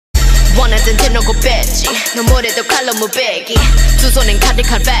원하던 대놓고 뺐지 너무래도 칼로 무배기 두 손엔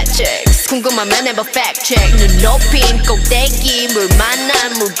가득한 fat checks 궁금하면 해봐 fact check 눈 높인 꼭대기 물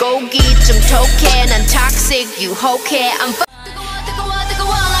만난 물고기 좀 톡해 난 toxic 유혹해 I'm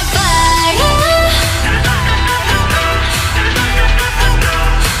뜨거워 like fire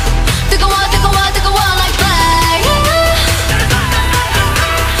뜨거워 like fire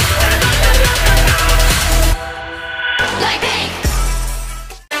like pink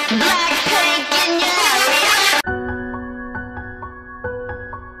black pink in your area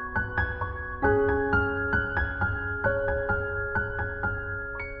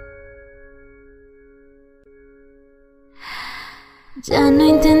Ya no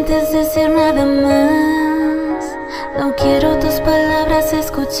intentes decir nada más, no quiero tus palabras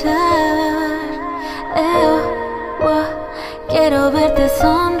escuchar. Quiero verte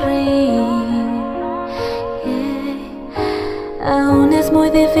sonreír. Aún es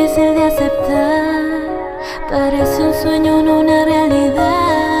muy difícil de aceptar, parece un sueño, no una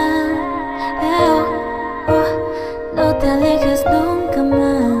realidad. No te alejes nunca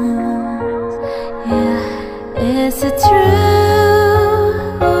más. Is it true?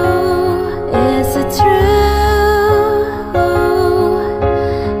 Is it true?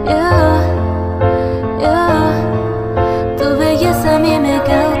 Tu belleza a mí me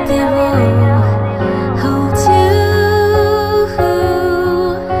cautivó.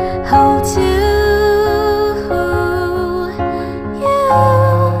 Hold you.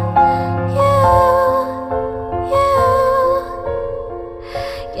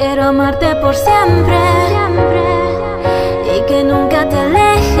 Quiero amarte por siempre y que nunca te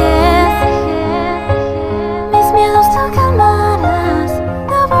alejes. Mis miedos te calmarás,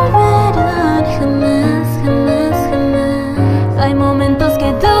 no volverán jamás, jamás, jamás. Hay momentos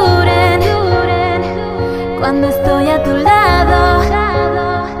que duren cuando estoy a tu lado.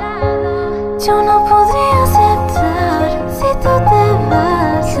 Yo no podría aceptar si tú te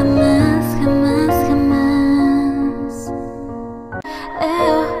vas jamás, jamás, jamás.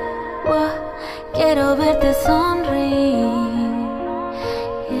 Quiero verte sonreír.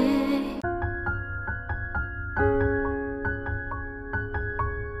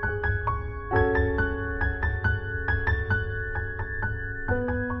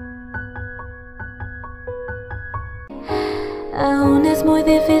 Aún es muy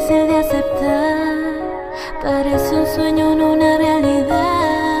difícil de aceptar, parece un sueño, no una realidad.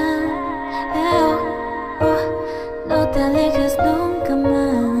 No te alejes nunca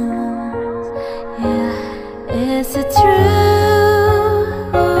más. Is it true?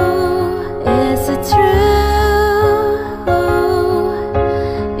 Is it true?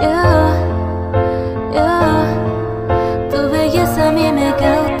 Tu belleza a mí me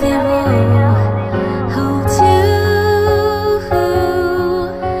cautivó.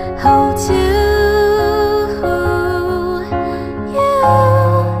 Hold you.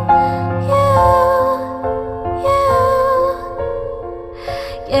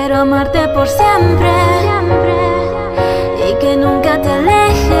 Quiero amarte por siempre y que nunca te alejes.